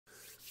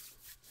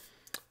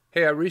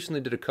Hey, I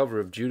recently did a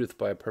cover of Judith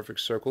by A Perfect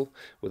Circle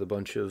with a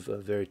bunch of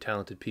very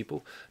talented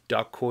people.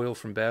 Doc Coyle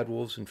from Bad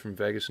Wolves and from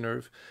Vegas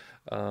Nerve,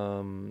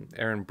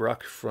 Aaron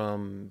Bruck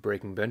from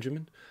Breaking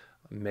Benjamin,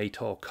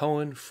 Maytal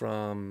Cohen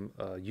from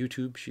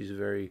YouTube, she's a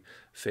very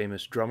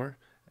famous drummer,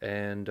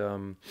 and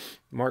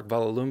Mark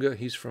Valalunga,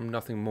 he's from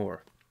Nothing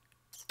More.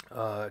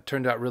 It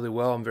turned out really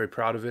well, I'm very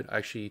proud of it.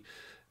 Actually,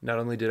 not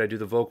only did I do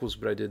the vocals,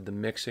 but I did the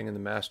mixing and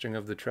the mastering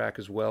of the track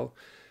as well.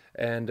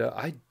 And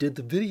I did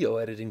the video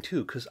editing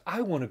too, because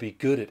I want to be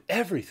good at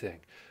everything.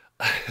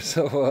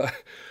 So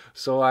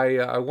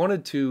I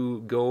wanted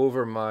to go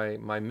over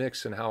my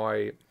mix and how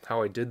I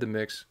did the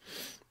mix,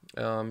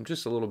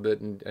 just a little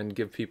bit, and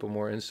give people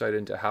more insight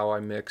into how I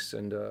mix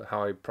and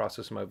how I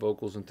process my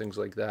vocals and things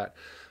like that.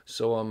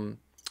 So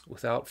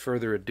without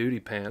further ado,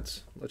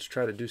 pants, let's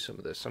try to do some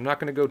of this. I'm not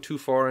going to go too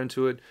far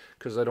into it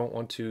because I don't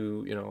want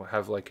to,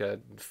 have like a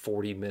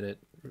 40-minute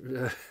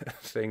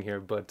thing here,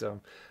 but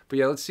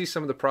yeah, let's see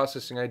some of the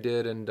processing I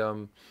did and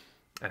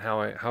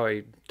how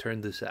I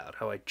turned this out,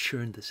 how I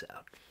churned this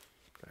out.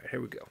 All right,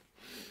 here we go.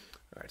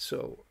 All right,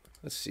 so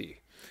let's see.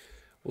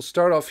 We'll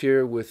start off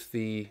here with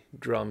the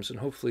drums, and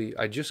hopefully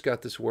I just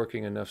got this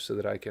working enough so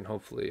that I can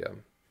hopefully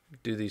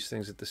do these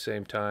things at the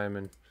same time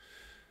and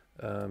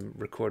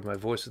record my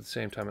voice at the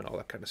same time and all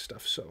that kind of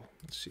stuff. So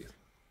let's see.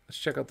 Let's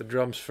check out the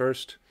drums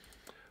first.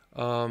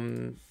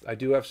 I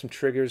do have some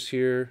triggers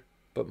here,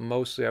 but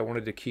mostly I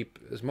wanted to keep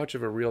as much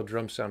of a real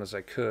drum sound as I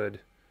could,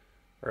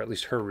 or at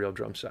least her real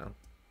drum sound.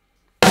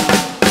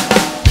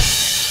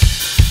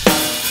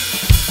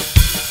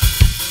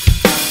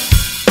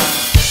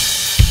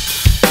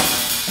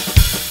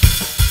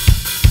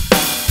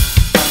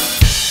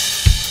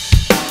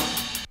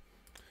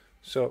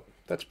 So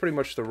that's pretty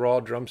much the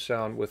raw drum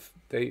sound. With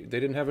they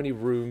didn't have any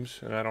rooms,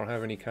 and I don't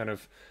have any kind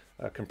of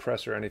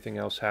compressor or anything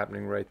else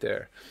happening right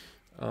there.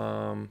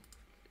 So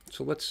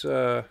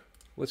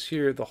let's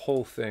hear the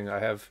whole thing. I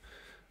have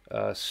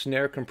a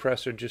snare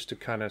compressor just to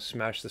kind of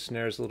smash the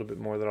snares a little bit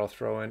more that I'll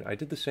throw in. I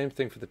did the same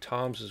thing for the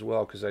toms as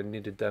well because I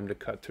needed them to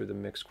cut through the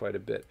mix quite a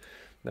bit.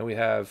 Then we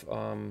have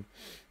an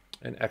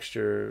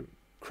extra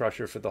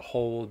crusher for the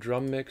whole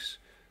drum mix.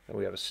 And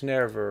we have a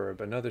snare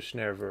verb, another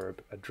snare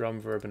verb, a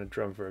drum verb, and a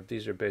drum verb.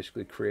 These are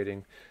basically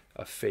creating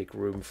a fake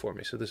room for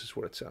me. So this is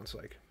what it sounds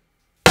like.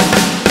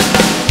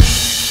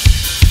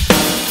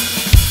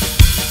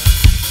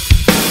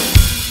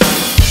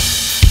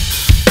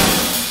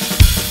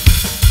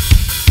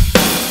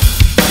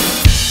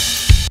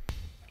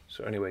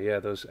 So anyway, yeah,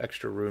 those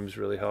extra rooms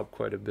really help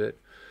quite a bit.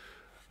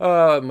 My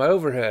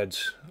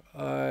overheads,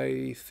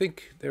 I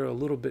think they're a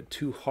little bit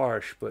too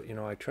harsh, but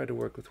I tried to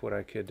work with what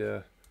I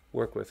could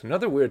work with.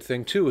 Another weird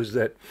thing too is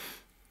that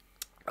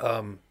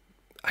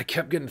I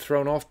kept getting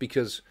thrown off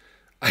because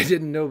I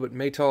didn't know, but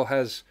Maytal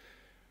has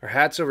her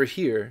hats over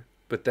here,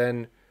 but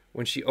then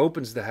when she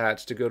opens the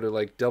hats to go to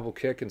like double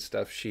kick and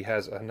stuff, she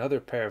has another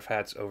pair of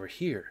hats over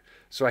here.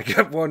 So I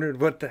kept wondering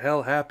what the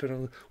hell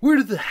happened. Where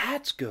did the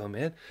hats go,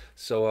 man?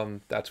 So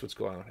that's what's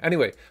going on.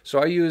 Anyway, so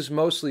I use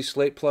mostly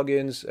Slate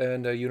plugins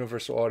and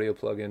Universal Audio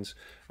plugins,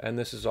 and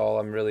this is all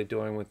I'm really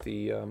doing with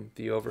the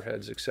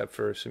overheads, except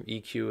for some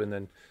EQ and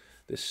then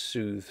this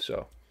soothe.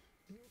 So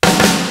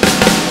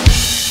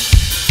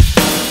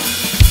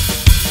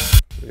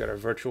we got our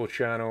virtual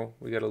channel.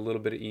 We got a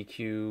little bit of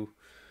EQ.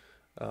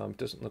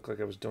 Doesn't look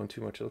like I was doing too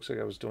much. It looks like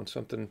I was doing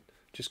something,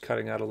 just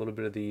cutting out a little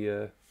bit of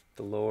the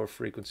lower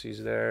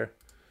frequencies there.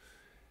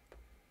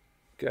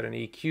 Got an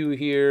EQ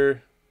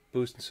here,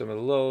 boosting some of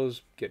the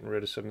lows, getting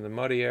rid of some of the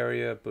muddy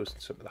area,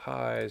 boosting some of the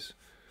highs.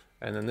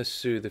 And then this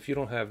soothe, if you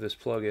don't have this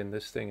plug-in,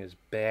 this thing is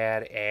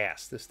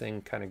badass. This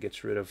thing kind of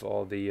gets rid of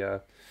all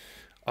the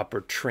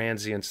upper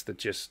transients that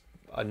just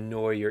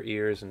annoy your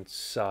ears and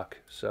suck.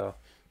 So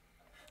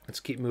let's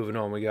keep moving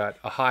on. We got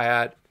a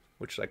hi-hat,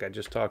 which like I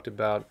just talked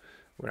about,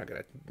 we're not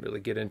going to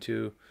really get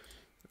into.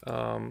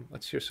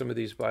 Let's hear some of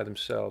these by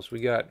themselves. We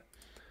got,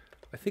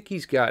 I think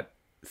he's got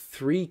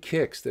 3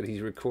 kicks that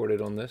he's recorded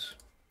on this.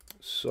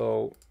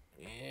 So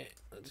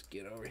let's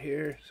get over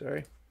here.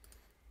 Sorry.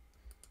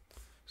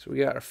 So we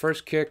got our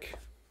first kick.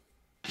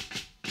 So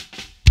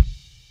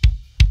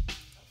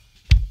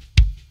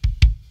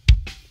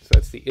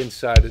that's the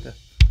inside of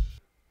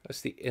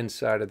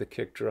the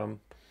kick drum.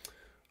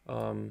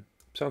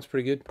 Sounds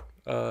pretty good.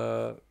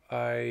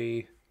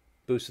 I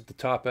boosted the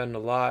top end a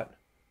lot,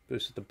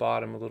 boosted the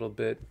bottom a little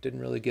bit.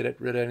 Didn't really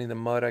get rid of any of the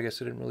mud. I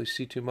guess I didn't really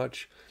see too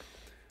much.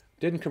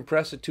 Didn't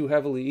compress it too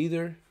heavily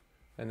either.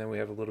 And then we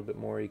have a little bit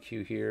more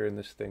EQ here, and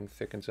this thing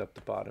thickens up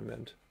the bottom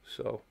end.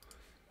 So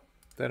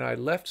then I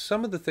left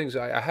some of the things.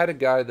 I had a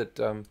guy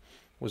that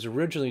was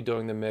originally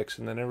doing the mix,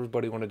 and then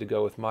everybody wanted to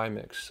go with my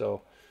mix.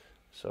 So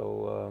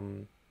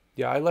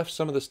yeah, I left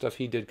some of the stuff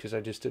he did because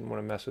I just didn't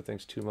want to mess with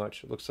things too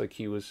much. It looks like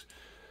he was,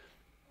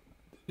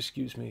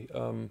 excuse me,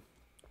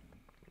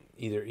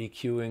 either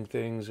EQing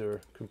things or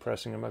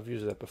compressing them. I've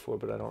used that before,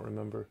 but I don't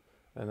remember.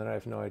 And then I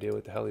have no idea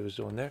what the hell he was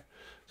doing there.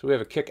 So we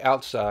have a kick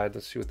outside.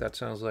 Let's see what that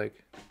sounds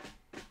like.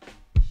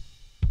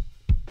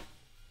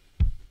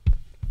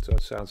 So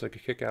it sounds like a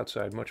kick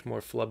outside, much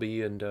more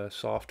flubby and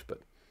soft,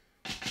 but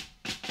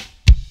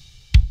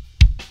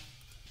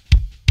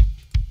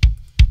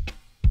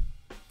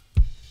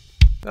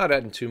Not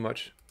adding too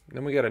much.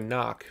 Then we got a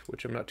knock,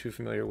 which I'm not too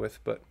familiar with,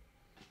 but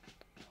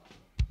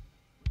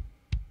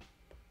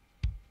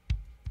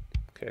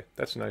okay,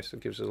 that's nice. It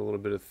gives it a little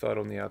bit of thud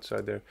on the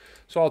outside there.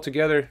 So all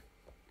together,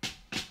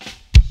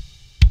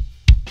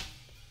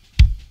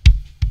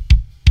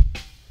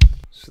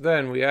 so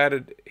then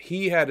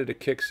he added a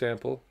kick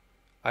sample.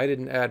 I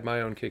didn't add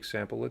my own kick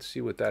sample. Let's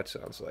see what that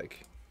sounds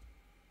like.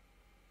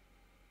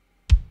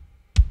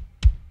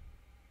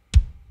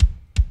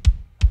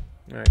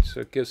 All right, so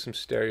it gives some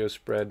stereo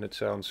spread and it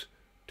sounds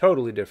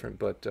totally different,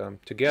 but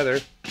together,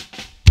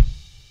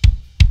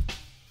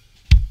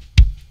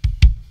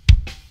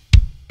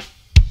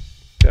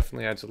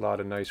 definitely adds a lot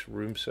of nice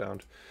room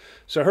sound.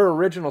 So her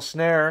original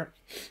snare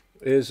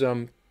is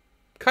kind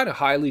of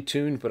highly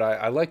tuned, but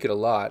I like it a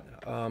lot.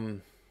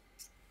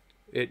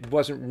 It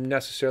wasn't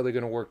necessarily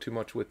going to work too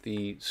much with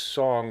the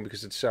song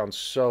because it sounds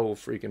so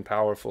freaking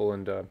powerful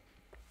and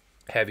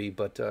heavy,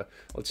 but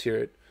let's hear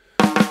it.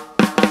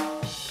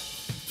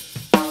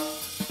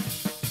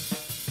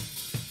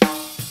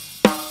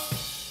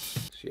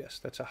 Yes,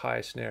 that's a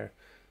high snare.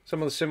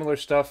 Some of the similar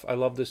stuff, I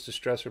love this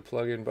distressor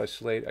plugin by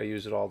Slate. I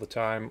use it all the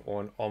time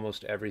on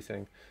almost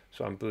everything.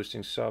 So I'm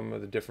boosting some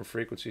of the different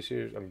frequencies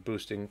here. I'm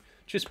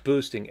just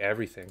boosting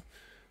everything.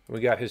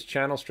 We got his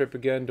channel strip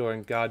again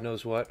doing God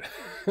knows what.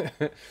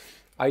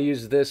 I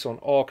use this on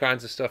all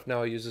kinds of stuff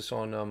now. I use this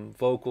on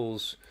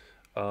vocals,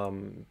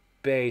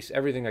 bass,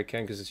 everything I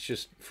can because it's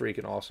just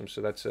freaking awesome. So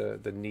that's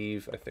the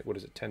Neve, I think, what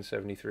is it,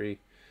 1073.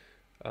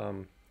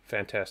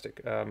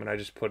 Fantastic. And I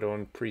just put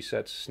on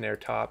presets, snare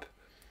top,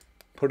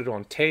 put it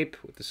on tape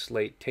with the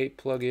Slate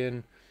tape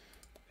plugin,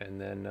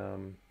 and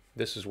then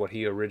this is what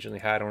he originally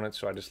had on it,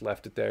 so I just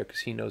left it there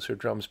because he knows her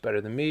drums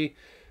better than me.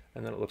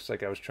 And then it looks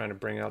like I was trying to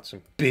bring out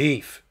some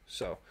beef.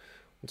 So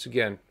once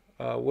again,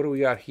 what do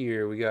we got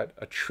here? We got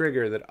a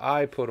trigger that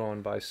I put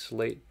on by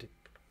Slate,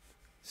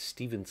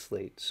 Steven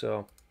Slate.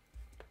 So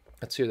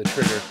let's hear the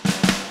trigger.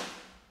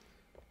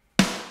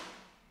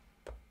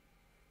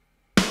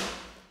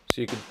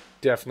 So you could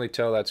definitely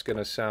tell that's going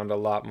to sound a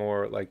lot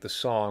more like the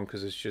song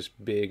because it's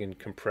just big and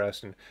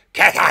compressed and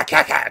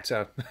cat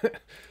sound.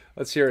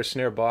 Let's hear a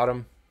snare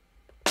bottom.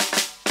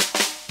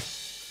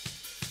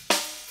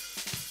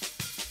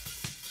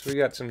 So we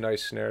got some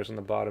nice snares on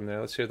the bottom there.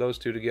 Let's hear those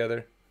two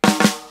together.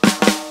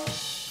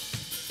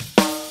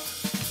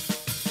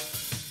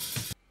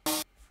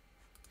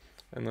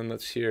 And then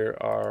let's hear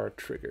our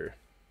trigger.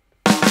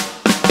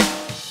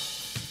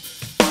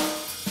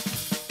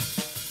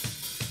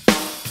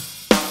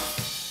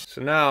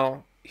 So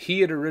now,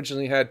 he had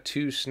originally had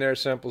 2 snare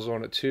samples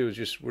on it too.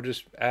 We're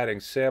just adding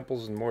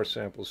samples and more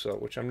samples, so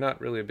which I'm not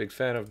really a big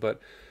fan of,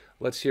 but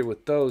let's hear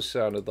what those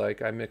sounded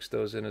like. I mixed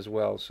those in as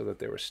well so that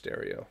they were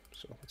stereo.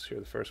 So let's hear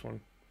the first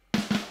one.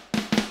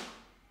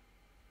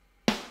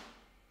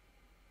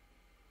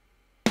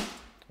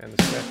 And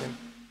the second.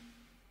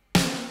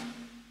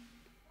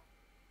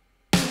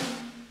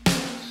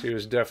 So he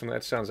was definitely,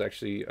 that sounds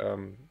actually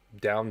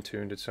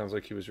down-tuned. It sounds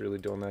like he was really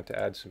doing that to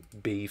add some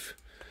beef.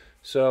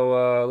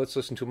 So let's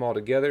listen to them all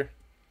together.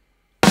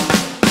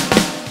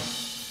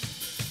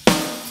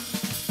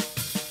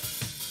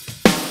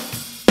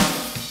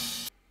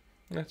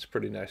 That's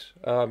pretty nice.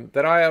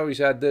 Then I always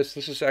add this.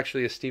 This is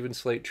actually a Steven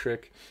Slate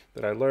trick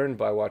that I learned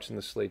by watching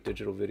the Slate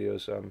digital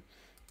videos.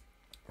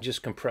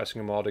 Just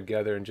compressing them all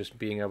together and just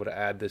being able to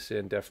add this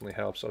in definitely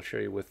helps. I'll show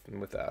you with and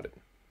without it.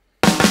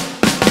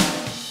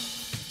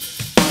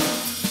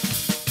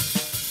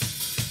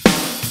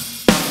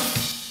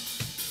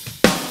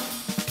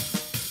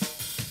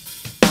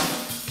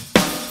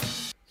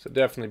 So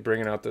definitely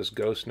bringing out those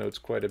ghost notes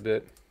quite a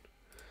bit.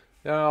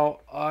 Now,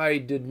 I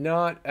did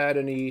not add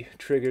any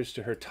triggers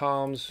to her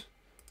toms.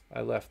 I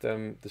left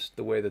them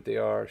the way that they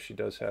are. She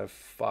does have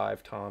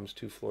 5 toms,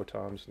 2 floor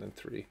toms, and then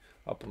 3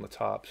 up on the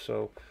top.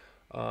 So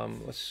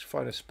let's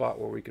find a spot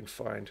where we can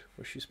find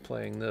where she's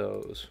playing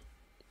those.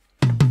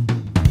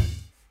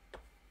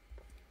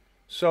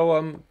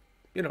 So,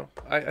 you know,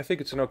 I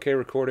think it's an okay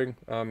recording.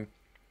 A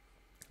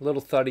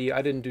little thuddy.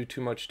 I didn't do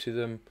too much to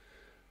them.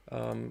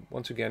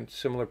 Once again,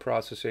 similar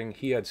processing.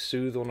 He had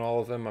soothe on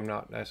all of them. I'm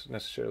not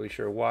necessarily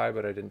sure why,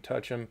 but I didn't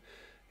touch them.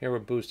 Here we're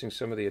boosting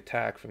some of the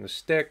attack from the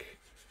stick,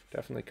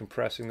 definitely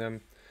compressing them.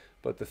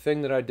 But the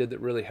thing that I did that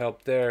really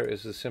helped there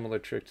is a similar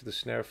trick to the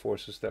snare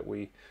forces that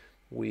we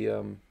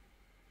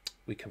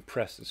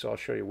compressed it. So I'll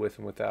show you with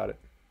and without it.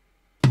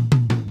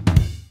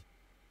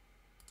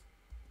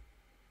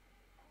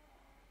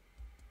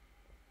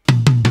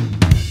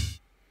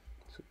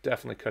 So it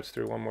definitely cuts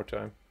through one more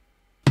time.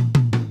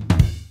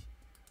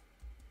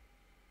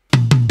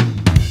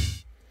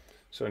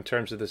 So in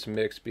terms of this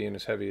mix being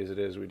as heavy as it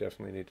is, we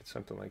definitely needed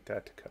something like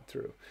that to cut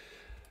through.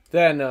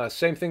 Then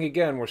same thing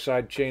again, we're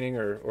side chaining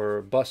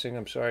or bussing,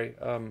 I'm sorry,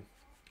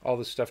 all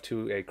this stuff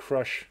to a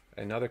crush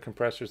and other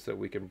compressors that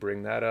we can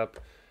bring that up.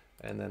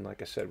 And then,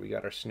 like I said, we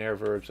got our snare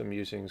verbs. I'm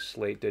using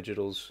Slate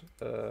Digital's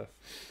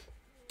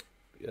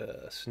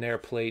snare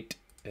plate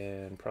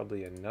and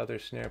probably another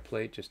snare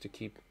plate just to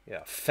keep,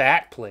 yeah,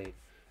 fat plate.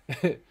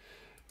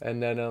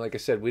 And then, like I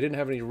said, we didn't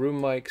have any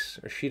room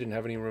mics, or she didn't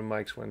have any room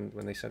mics when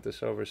they sent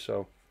this over,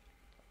 so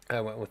I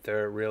went with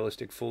their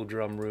realistic full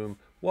drum room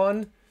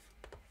 1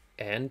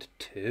 and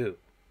 2.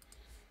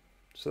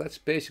 So that's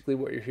basically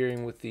what you're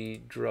hearing with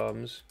the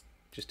drums,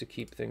 just to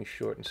keep things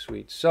short and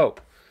sweet. So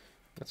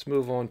let's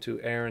move on to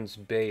Aaron's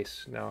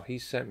bass. Now, he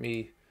sent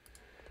me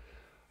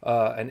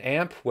an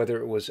amp, whether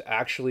it was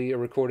actually a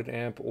recorded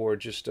amp or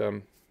just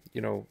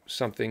you know,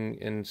 something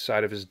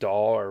inside of his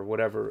DAW or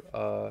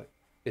whatever.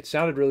 It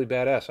sounded really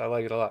badass. I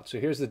like it a lot. So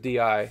here's the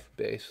DI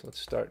bass. Let's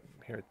start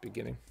here at the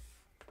beginning.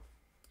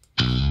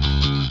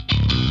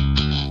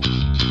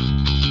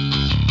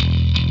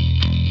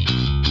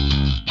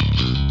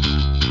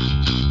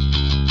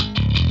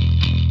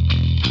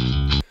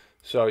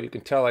 So you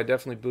can tell I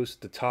definitely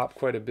boosted the top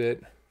quite a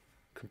bit.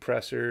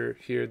 Compressor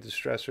here,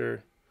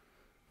 distressor.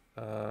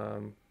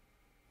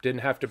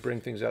 Didn't have to bring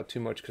things out too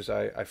much because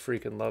I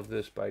freaking love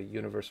this by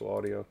Universal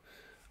Audio.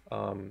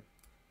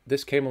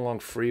 This came along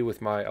free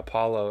with my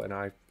Apollo, and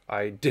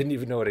I didn't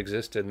even know it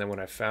existed. And then when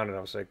I found it,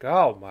 I was like,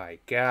 oh my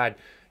God,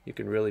 you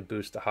can really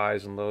boost the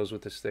highs and lows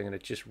with this thing, and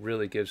it just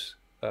really gives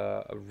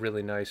a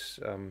really nice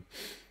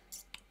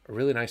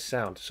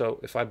sound. So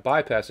if I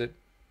bypass it,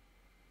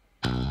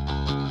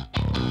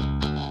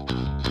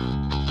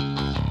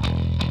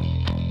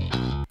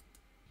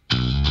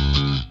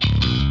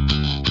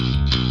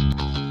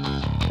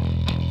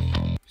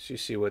 so you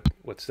see what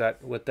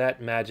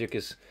that magic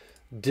is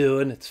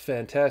doing. It's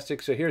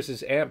fantastic. So here's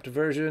his amped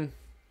version.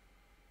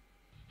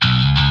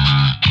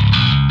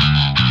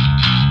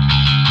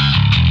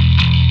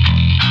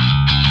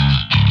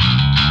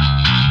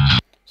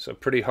 So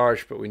pretty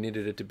harsh, but we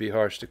needed it to be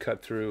harsh to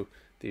cut through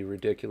the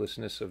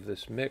ridiculousness of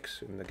this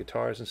mix and the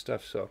guitars and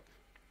stuff. So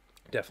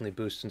definitely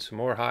boosting some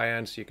more high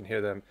end so you can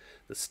hear them,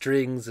 the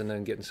strings, and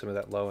then getting some of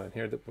that low end.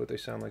 Hear what they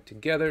sound like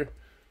together.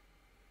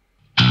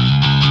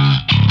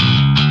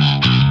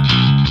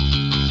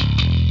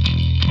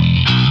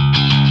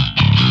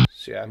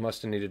 So yeah, I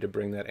must have needed to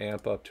bring that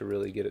amp up to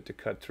really get it to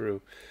cut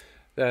through.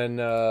 Then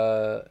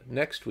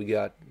next we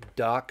got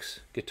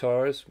Doc's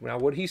guitars. Now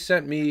what he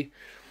sent me,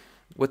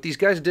 what these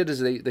guys did is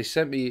they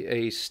sent me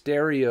a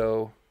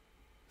stereo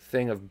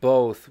thing of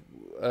both.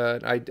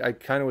 I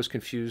kind of was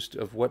confused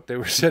of what they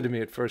were sending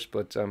me at first,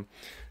 but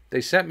they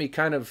sent me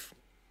kind of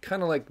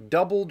like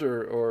doubled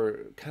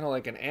or kind of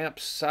like an amp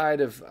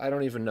side of, I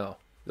don't even know.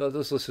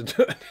 Let's listen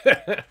to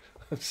it.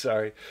 I'm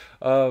sorry.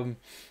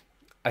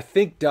 I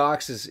think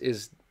Doc's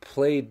is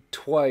played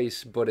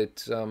twice, but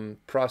it's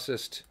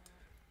processed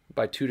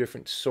by 2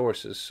 different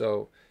sources.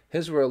 So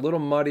his were a little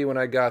muddy when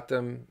I got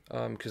them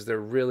because they're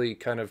really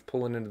kind of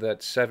pulling into that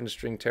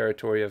 7-string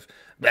territory of,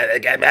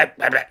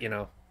 you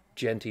know,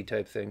 genty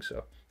type thing.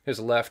 So here's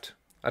the left.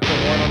 I put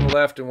one on the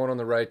left and one on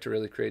the right to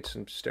really create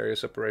some stereo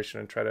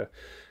separation and try to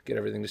get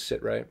everything to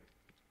sit right.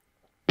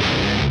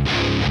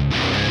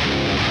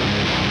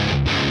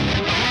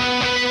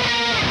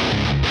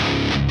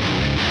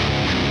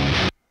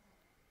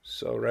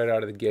 So right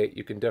out of the gate,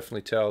 you can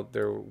definitely tell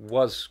there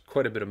was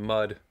quite a bit of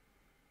mud.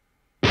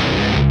 You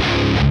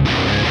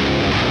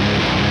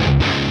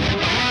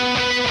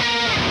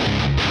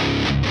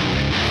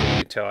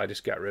can tell I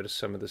just got rid of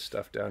some of this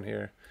stuff down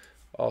here.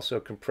 Also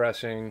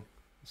compressing.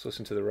 Let's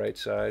listen to the right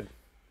side.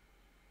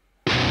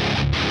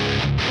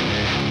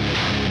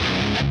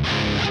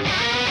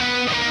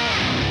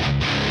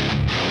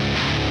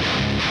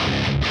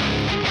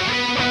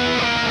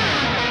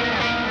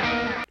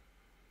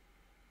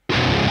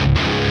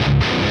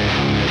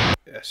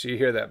 So you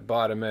hear that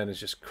bottom end is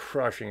just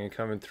crushing and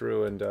coming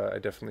through, and I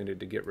definitely need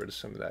to get rid of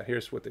some of that.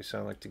 Here's what they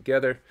sound like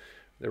together.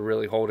 They're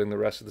really holding the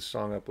rest of the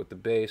song up with the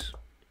bass.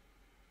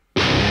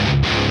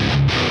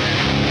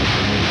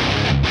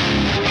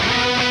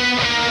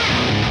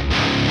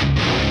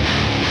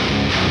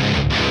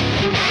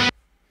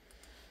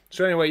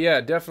 So anyway,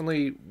 yeah,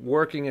 definitely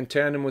working in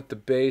tandem with the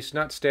bass,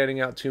 not standing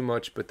out too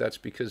much, but that's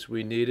because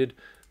we needed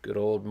good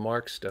old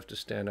Mark's stuff to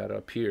stand out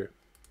up here.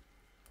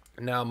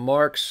 Now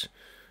Mark's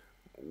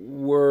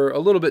were a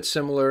little bit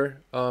similar,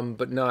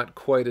 but not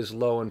quite as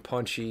low and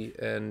punchy,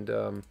 and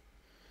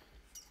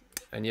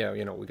yeah,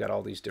 you know, we got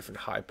all these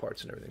different high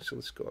parts and everything. So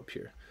let's go up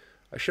here.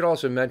 I should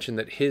also mention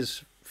that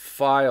his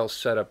file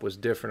setup was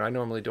different. I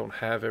normally don't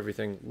have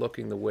everything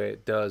looking the way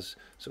it does,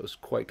 so it's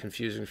quite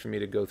confusing for me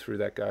to go through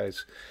that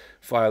guy's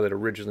file that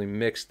originally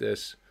mixed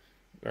this,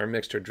 or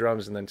mixed her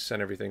drums and then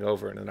sent everything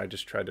over, and then I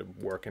just tried to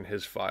work in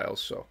his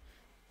files. So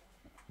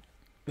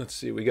let's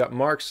see, we got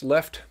Mark's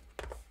left.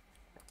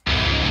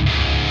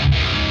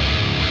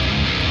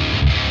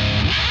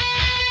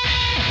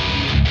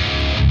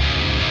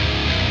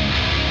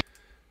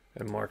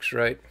 And Mark's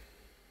right.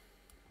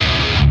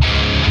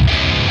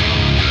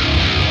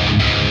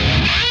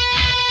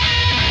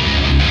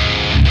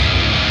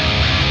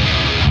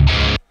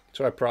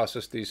 So I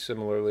processed these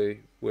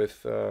similarly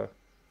with a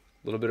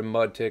little bit of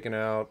mud taken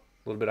out,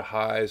 a little bit of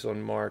highs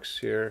on Mark's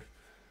here.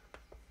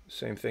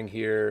 Same thing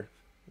here.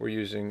 We're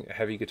using a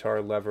heavy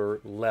guitar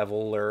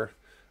leveler.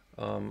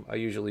 I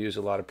usually use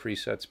a lot of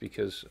presets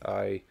because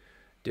I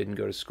didn't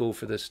go to school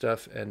for this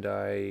stuff, and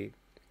I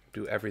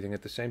do everything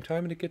at the same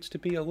time, and it gets to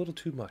be a little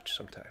too much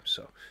sometimes.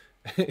 So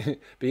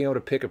being able to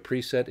pick a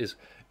preset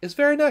is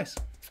very nice.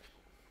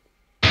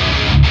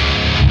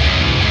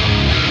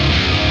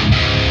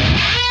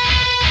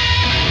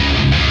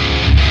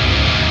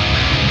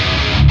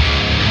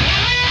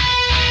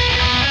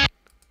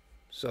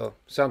 So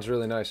sounds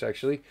really nice,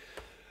 actually.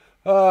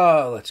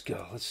 Let's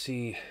go. Let's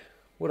see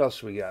what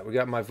else we got. We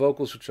got my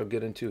vocals, which I'll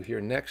get into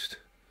here next.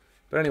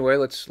 But anyway,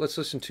 let's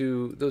listen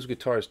to those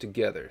guitars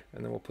together,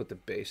 and then we'll put the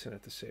bass in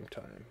at the same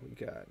time. We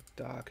got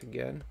Doc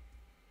again.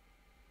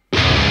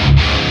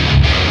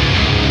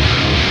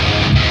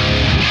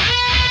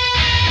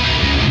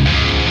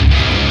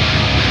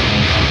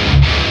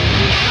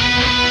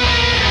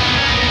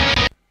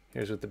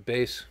 Here's with the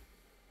bass.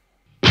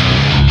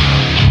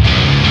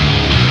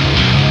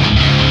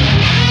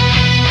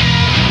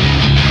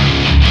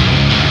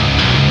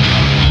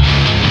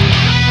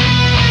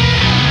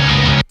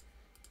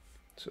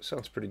 So it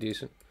sounds pretty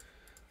decent.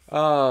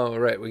 All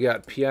right, we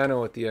got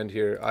piano at the end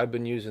here. I've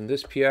been using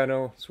this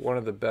piano. It's one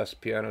of the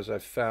best pianos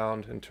I've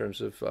found in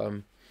terms of,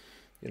 you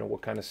know,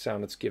 what kind of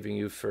sound it's giving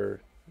you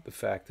for the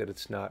fact that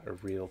it's not a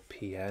real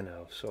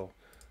piano. So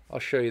I'll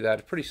show you that.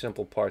 A pretty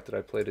simple part that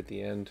I played at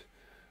the end.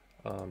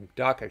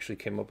 Doc actually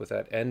came up with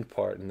that end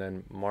part, and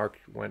then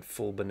Mark went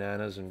full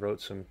bananas and wrote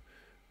some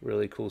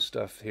really cool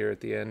stuff here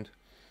at the end.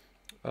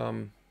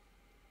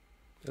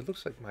 It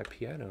looks like my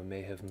piano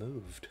may have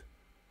moved.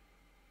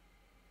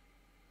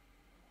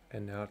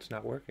 And now it's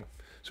not working.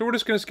 So we're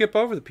just going to skip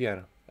over the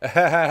piano.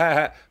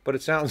 But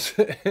it sounds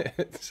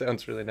it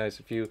sounds really nice.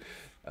 If you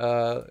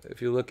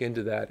look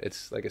into that,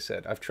 it's like I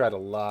said, I've tried a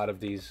lot of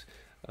these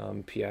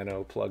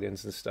piano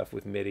plugins and stuff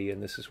with Midi,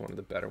 and this is one of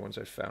the better ones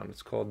I've found.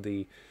 It's called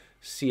the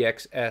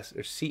CXS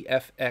or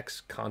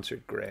CFX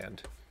Concert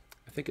Grand.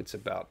 I think it's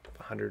about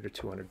 100 or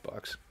 200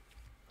 bucks.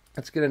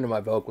 Let's get into my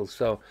vocals.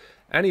 So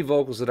any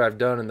vocals that I've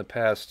done in the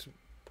past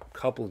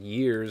couple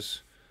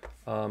years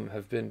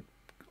have been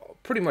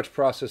pretty much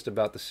processed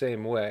about the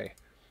same way.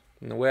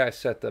 And the way I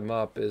set them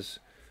up is,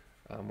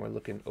 we're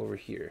looking over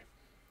here.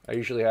 I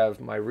usually have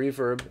my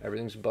reverb,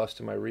 everything's bussed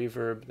to my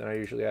reverb, then I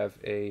usually have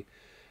a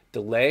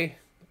delay,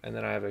 and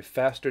then I have a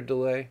faster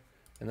delay,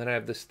 and then I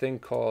have this thing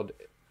called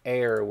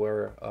air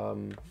where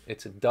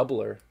it's a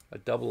doubler, a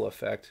double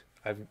effect.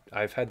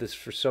 I've had this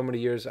for so many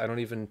years, I don't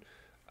even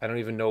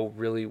know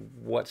really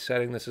what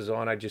setting this is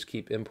on. I just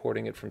keep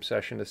importing it from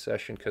session to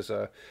session because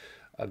a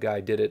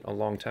guy did it a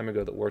long time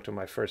ago that worked on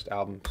my first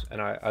albums,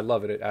 and I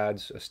love it. It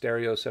adds a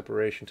stereo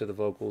separation to the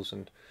vocals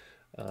and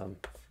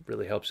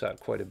really helps out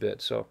quite a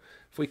bit. So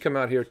if we come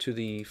out here to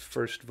the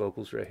first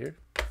vocals right here,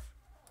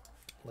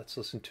 let's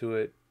listen to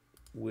it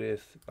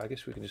with, I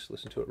guess we can just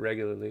listen to it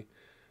regularly.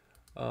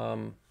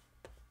 We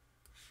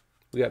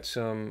got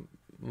some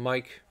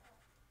mic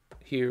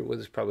here with,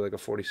 is probably like a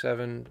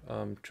 47,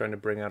 trying to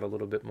bring out a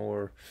little bit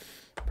more,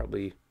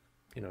 probably,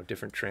 you know,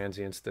 different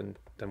transients than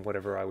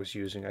whatever I was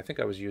using. I think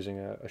I was using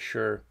a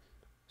Shure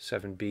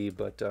SM7B,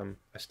 but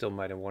I still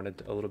might have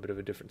wanted a little bit of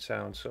a different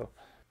sound. So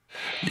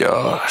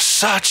you're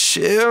such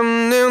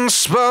an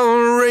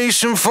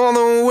inspiration for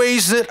the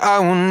ways that I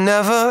will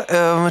never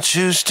ever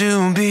choose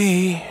to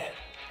be.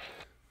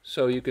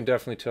 So you can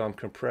definitely tell I'm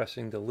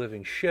compressing the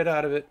living shit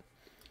out of it.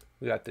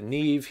 We got the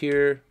Neve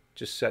here,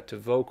 just set to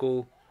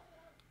vocal.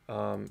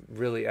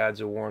 Really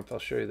adds a warmth. I'll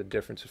show you the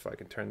difference if I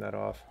can turn that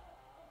off.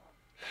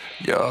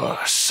 You're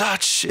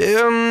such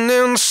an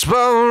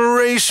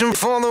inspiration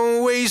for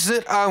the ways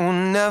that I will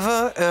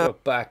never ever. So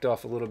backed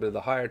off a little bit of the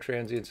higher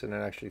transients and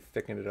then actually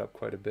thickened it up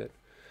quite a bit.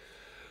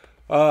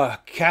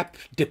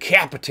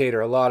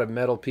 Decapitator. A lot of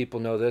metal people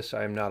know this.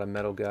 I am not a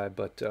metal guy,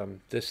 but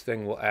this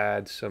thing will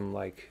add some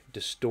like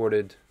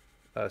distorted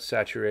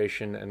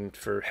saturation, and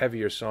for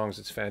heavier songs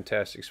it's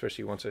fantastic,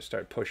 especially once I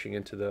start pushing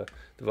into the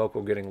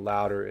vocal getting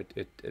louder.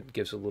 It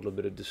gives a little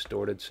bit of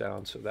distorted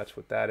sound, so that's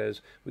what that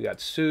is. We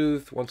got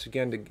Soothe. Once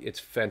again, it's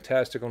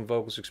fantastic on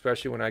vocals,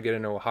 especially when I get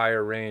into a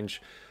higher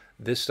range.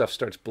 This stuff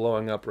starts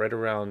blowing up right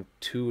around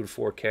 2 and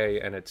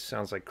 4K and it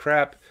sounds like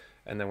crap,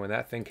 and then when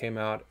that thing came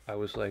out I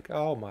was like,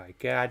 oh my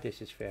god,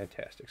 this is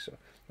fantastic. So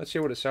let's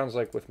hear what it sounds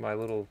like with my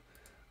little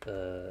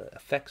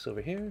effects over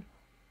here.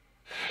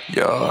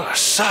 You're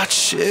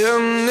such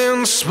an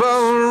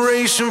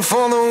inspiration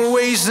for the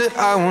ways that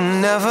I will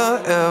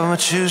never ever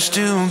choose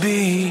to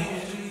be.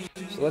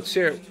 So let's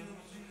hear it.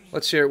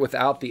 Let's hear it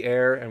without the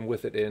air and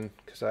with it in,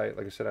 because like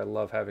I said, I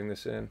love having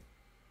this in.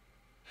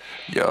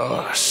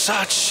 You're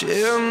such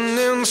an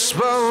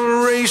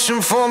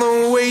inspiration for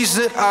the ways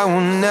that I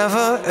will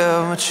never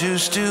ever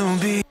choose to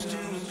be.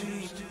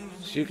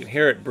 So you can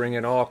hear it bring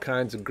in all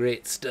kinds of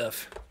great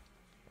stuff.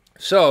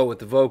 So with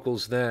the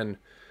vocals then,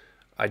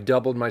 I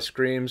doubled my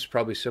screams,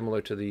 probably similar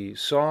to the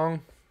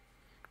song.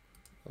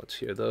 Let's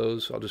hear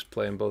those. I'll just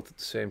play them both at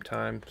the same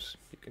time so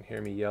you can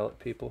hear me yell at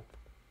people.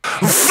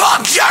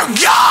 Fuck your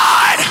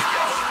God!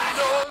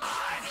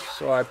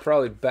 So I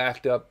probably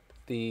backed up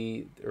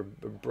or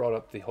brought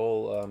up the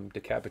whole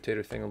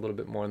decapitator thing a little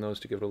bit more on those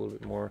to give it a little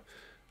bit more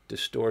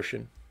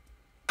distortion.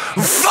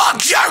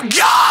 Fuck your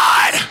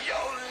God!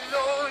 Your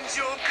Lord,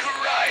 your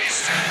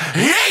Christ!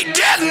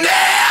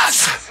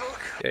 deadness.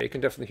 Yeah, you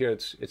can definitely hear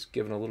it's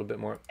given a little bit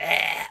more.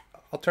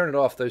 I'll turn it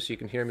off though so you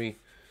can hear me.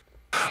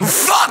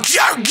 Fuck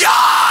your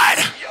God.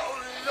 Your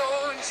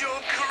Lord,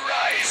 your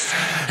Christ.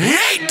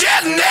 Hate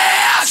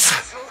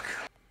deadness.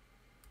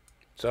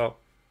 So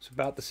it's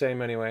about the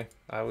same anyway.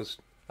 I was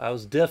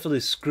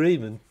definitely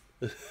screaming.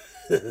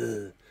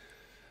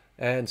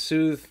 And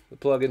Soothe, the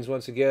plugins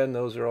once again,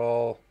 those are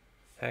all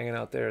hanging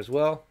out there as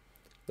well.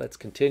 Let's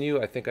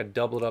continue. I think I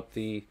doubled up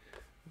the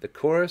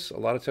chorus. A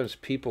lot of times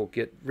people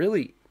get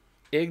really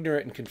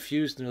ignorant and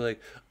confused and they're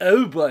like,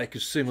 everybody can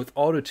sing with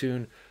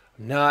autotune.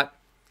 I'm not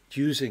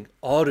using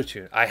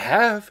autotune. I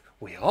have.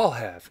 We all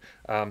have.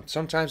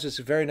 Sometimes it's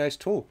a very nice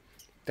tool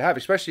to have,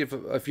 especially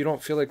if you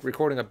don't feel like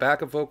recording a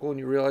backup vocal and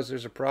you realize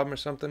there's a problem or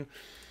something.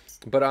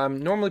 But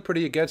I'm normally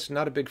pretty against,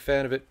 not a big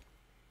fan of it.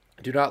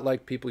 I do not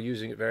like people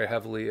using it very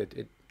heavily.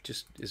 It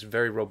just is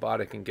very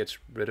robotic and gets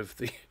rid of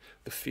the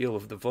feel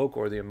of the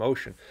vocal or the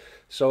emotion.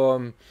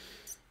 So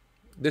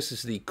this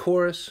is the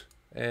chorus,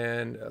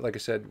 and like I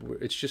said,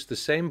 it's just the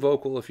same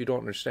vocal. If you don't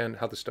understand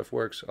how the stuff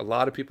works, a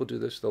lot of people do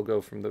this. They'll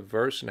go from the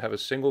verse and have a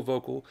single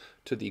vocal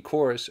to the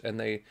chorus, and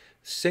they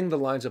sing the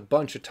lines a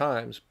bunch of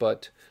times,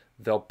 but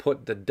they'll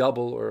put the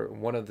double or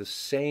one of the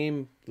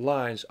same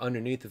lines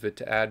underneath of it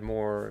to add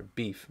more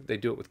beef. They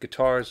do it with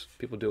guitars.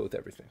 People do it with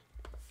everything.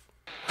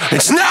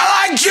 It's not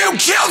like you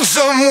killed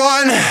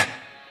someone.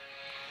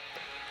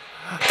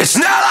 It's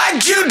not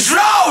like you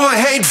drove a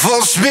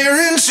hateful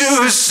spirit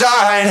to his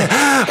side.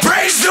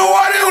 Praise the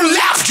one who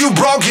left you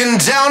broken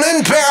down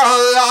and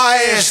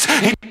paralyzed.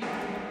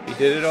 He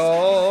did it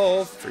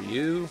all for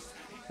you.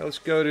 Now let's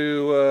go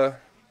to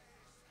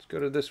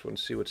this one,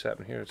 see what's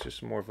happening here. It's just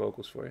some more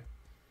vocals for you.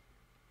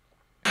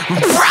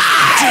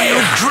 To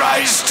your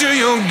Christ, to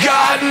your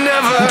God,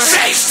 never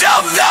taste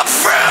of the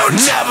fruit,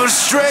 never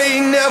stray,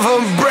 never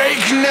break,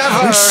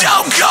 never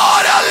so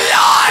God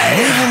alive.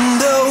 Even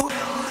though.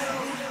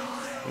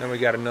 And then we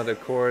got another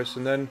chorus,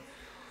 and then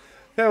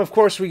of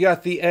course we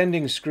got the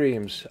ending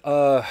screams.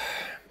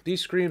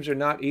 These screams are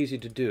not easy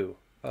to do.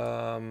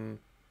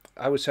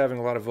 I was having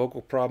a lot of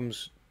vocal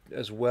problems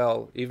as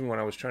well, even when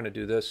I was trying to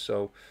do this,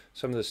 so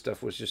some of this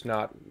stuff was just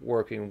not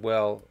working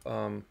well.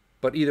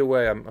 But either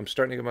way, I'm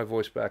starting to get my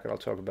voice back, and I'll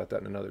talk about that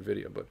in another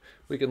video. But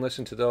we can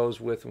listen to those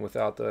with and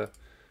without the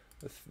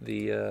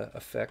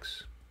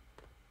effects.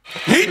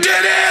 He did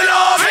it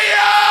all for you!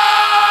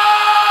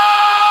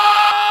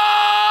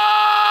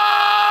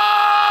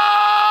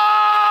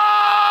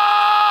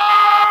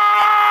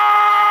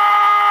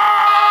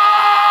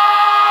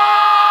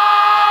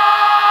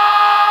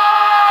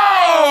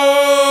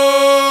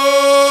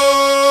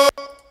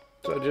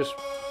 So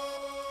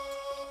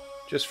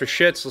just for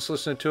shits, let's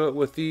listen to it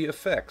with the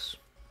effects.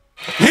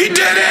 He did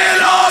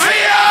it all for you!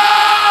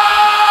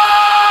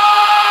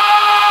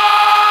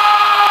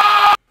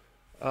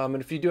 And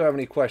if you do have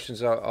any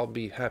questions, I'll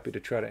be happy to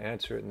try to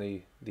answer it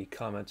in the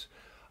comments.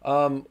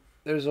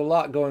 There's a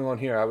lot going on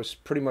here. I was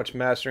pretty much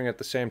mastering at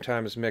the same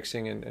time as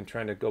mixing and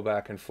trying to go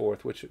back and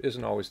forth, which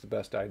isn't always the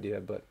best idea,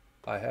 but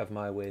I have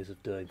my ways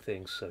of doing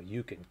things, so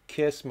you can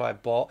kiss my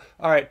ball.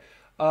 All right.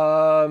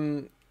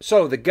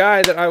 So the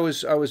guy that I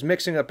was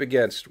mixing up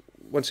against,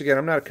 once again,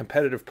 I'm not a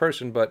competitive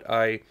person, but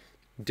I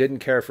didn't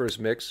care for his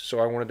mix, so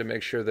I wanted to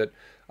make sure that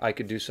I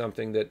could do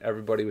something that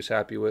everybody was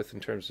happy with in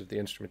terms of the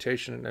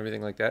instrumentation and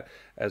everything like that,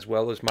 as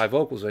well as my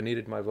vocals. I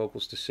needed my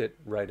vocals to sit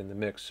right in the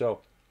mix. So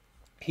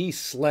he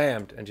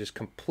slammed and just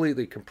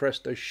completely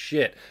compressed the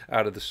shit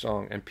out of the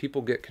song, and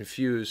people get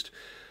confused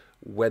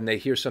when they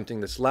hear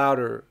something that's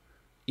louder.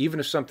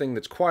 Even if something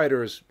that's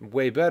quieter is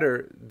way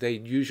better, they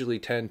usually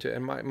tend to,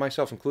 and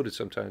myself included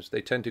sometimes,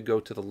 they tend to go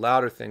to the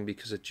louder thing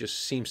because it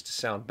just seems to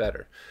sound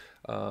better.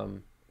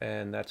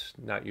 And that's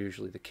not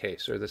usually the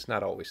case, or that's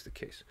not always the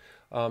case.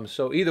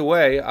 So either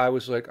way, I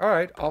was like, all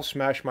right, I'll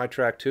smash my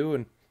track too,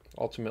 and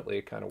ultimately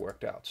it kind of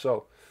worked out.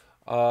 So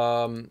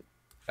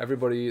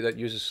everybody that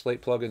uses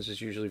Slate plugins is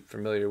usually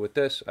familiar with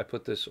this. I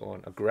put this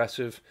on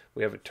aggressive.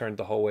 We have it turned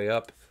the whole way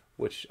up,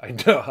 which I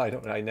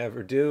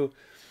never do.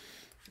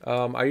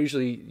 I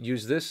usually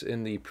use this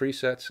in the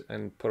presets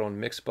and put on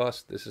mix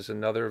bus. This is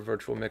another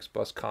virtual mix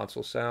bus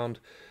console sound.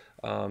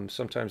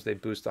 Sometimes they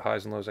boost the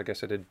highs and lows. I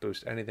guess I didn't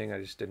boost anything. I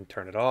just didn't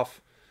turn it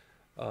off.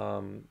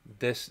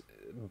 This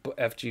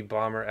FG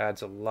Bomber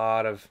adds a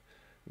lot of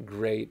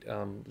great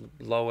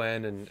low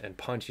end and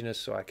punchiness,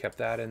 so I kept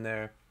that in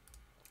there.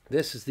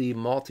 This is the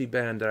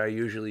multi-band that I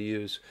usually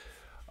use.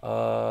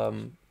 I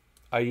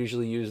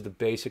usually use the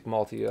basic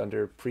multi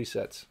under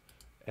presets,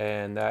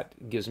 and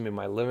that gives me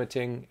my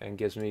limiting and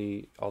gives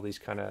me all these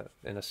kind of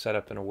in a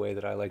setup in a way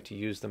that I like to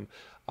use them.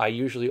 I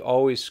usually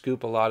always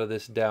scoop a lot of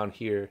this down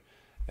here,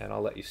 and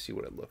I'll let you see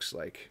what it looks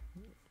like.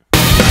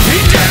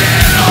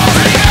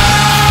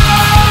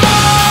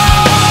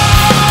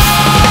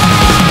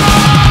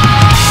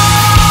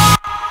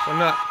 So I'm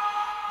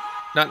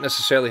not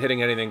necessarily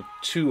hitting anything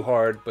too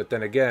hard, but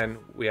then again,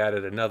 we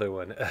added another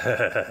one.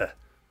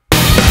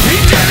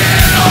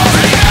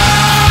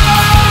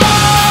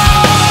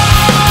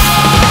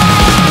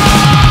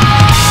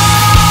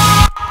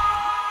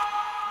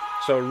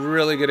 So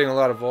really getting a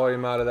lot of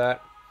volume out of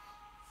that.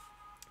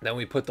 Then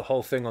we put the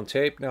whole thing on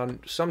tape. Now,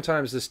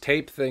 sometimes this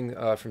tape thing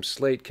from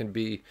Slate can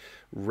be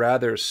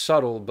rather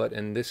subtle, but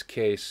in this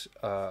case,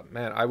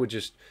 man, I would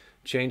just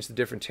change the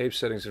different tape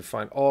settings and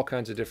find all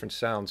kinds of different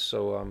sounds.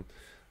 So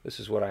this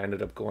is what I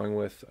ended up going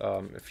with.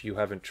 If you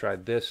haven't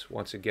tried this,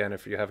 once again,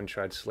 if you haven't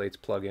tried Slate's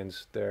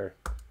plugins, they're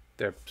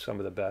some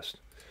of the best.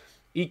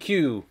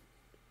 EQ,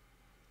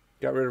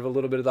 got rid of a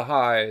little bit of the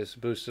highs,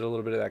 boosted a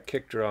little bit of that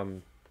kick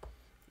drum.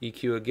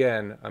 EQ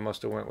again, I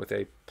must have went with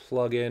a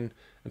plugin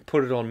and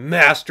put it on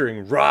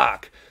mastering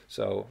rock.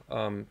 So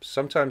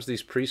sometimes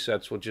these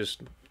presets will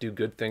just do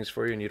good things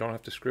for you and you don't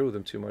have to screw with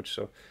them too much.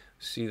 So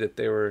see that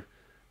they were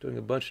doing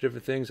a bunch of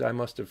different things.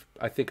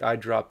 I think I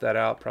dropped that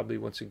out, probably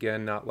once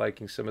again not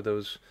liking some of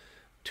those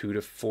 2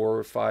 to 4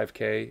 or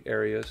 5K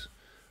areas,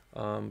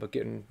 but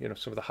getting, you know,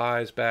 some of the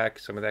highs back,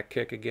 some of that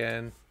kick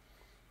again.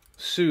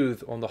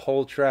 Soothe on the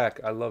whole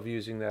track, I love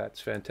using that. It's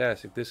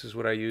fantastic. This is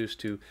what I use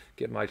to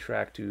get my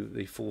track to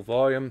the full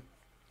volume,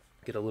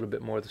 get a little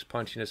bit more of this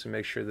punchiness and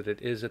make sure that it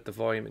is at the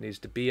volume it needs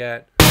to be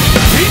at.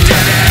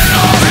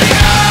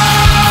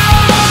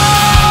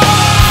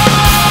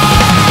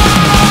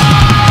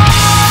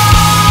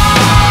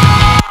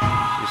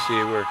 You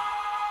see, we're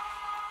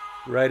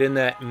right in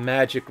that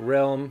magic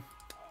realm.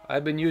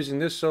 I've been using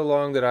this so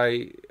long that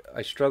I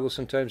struggle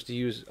sometimes to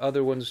use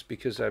other ones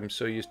because I'm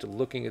so used to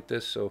looking at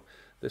this. So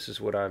this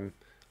is what I'm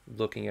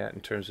looking at in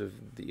terms of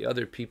the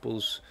other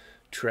people's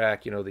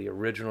track, you know, the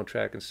original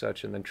track and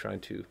such, and then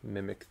trying to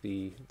mimic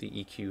the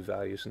EQ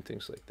values and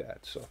things like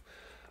that. So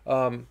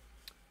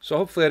so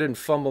hopefully I didn't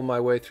fumble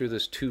my way through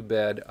this too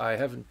bad. I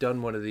haven't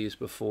done one of these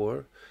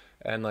before,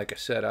 and like I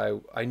said,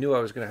 I knew I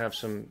was going to have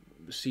some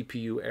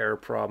CPU error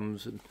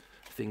problems and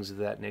things of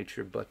that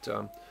nature, but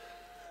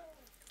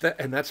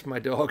and that's my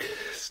dog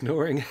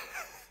snoring.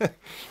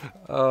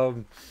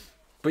 But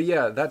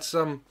yeah,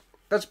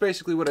 that's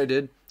basically what I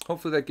did.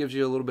 Hopefully that gives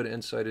you a little bit of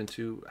insight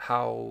into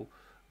how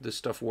this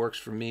stuff works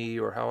for me,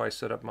 or how I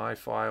set up my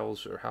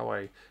files, or how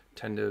I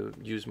tend to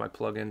use my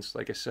plugins.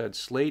 Like I said,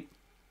 Slate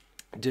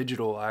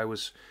Digital, I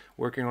was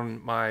working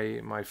on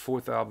my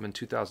 4th album in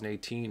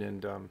 2018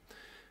 and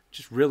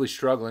just really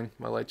struggling.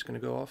 My light's going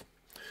to go off.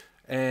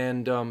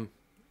 And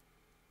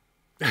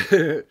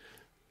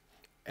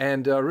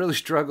and really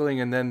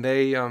struggling, and then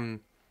they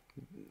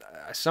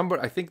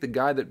I think the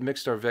guy that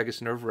mixed our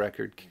Vegas Nerve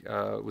record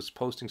was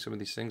posting some of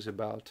these things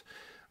about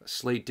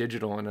Slate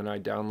Digital, and then I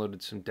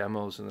downloaded some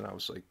demos, and then I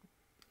was like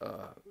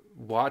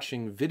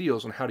watching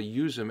videos on how to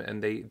use them,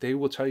 and they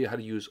will tell you how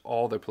to use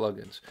all their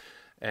plugins,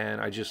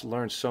 and I just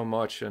learned so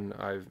much, and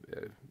I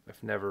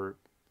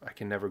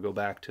can never go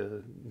back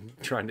to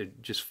trying to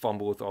just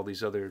fumble with all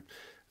these other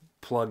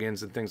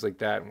plugins and things like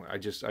that. I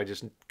just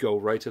go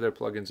right to their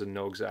plugins and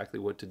know exactly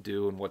what to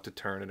do and what to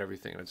turn and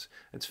everything. And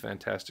it's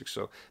fantastic.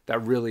 So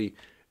that really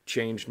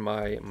changed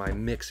my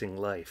mixing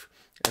life.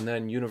 And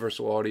then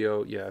Universal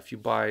Audio, yeah, if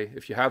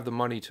you have the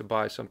money to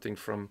buy something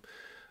from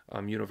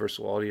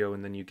Universal Audio,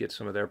 and then you get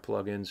some of their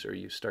plugins, or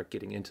you start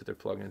getting into their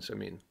plugins, I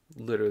mean,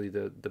 literally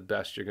the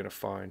best you're gonna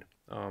find.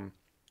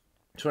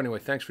 So anyway,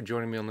 thanks for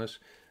joining me on this.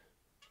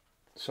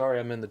 Sorry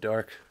I'm in the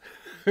dark.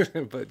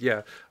 But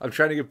yeah, I'm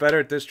trying to get better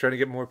at this, trying to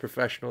get more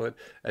professional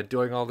at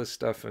doing all this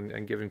stuff,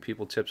 and giving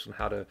people tips on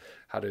how to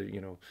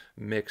you know,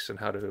 mix and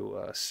how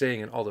to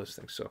sing and all those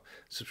things. So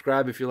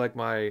subscribe if you like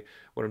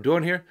what I'm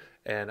doing here,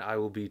 and I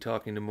will be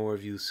talking to more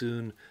of you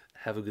soon.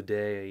 Have a good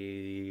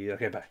day.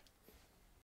 Okay, bye.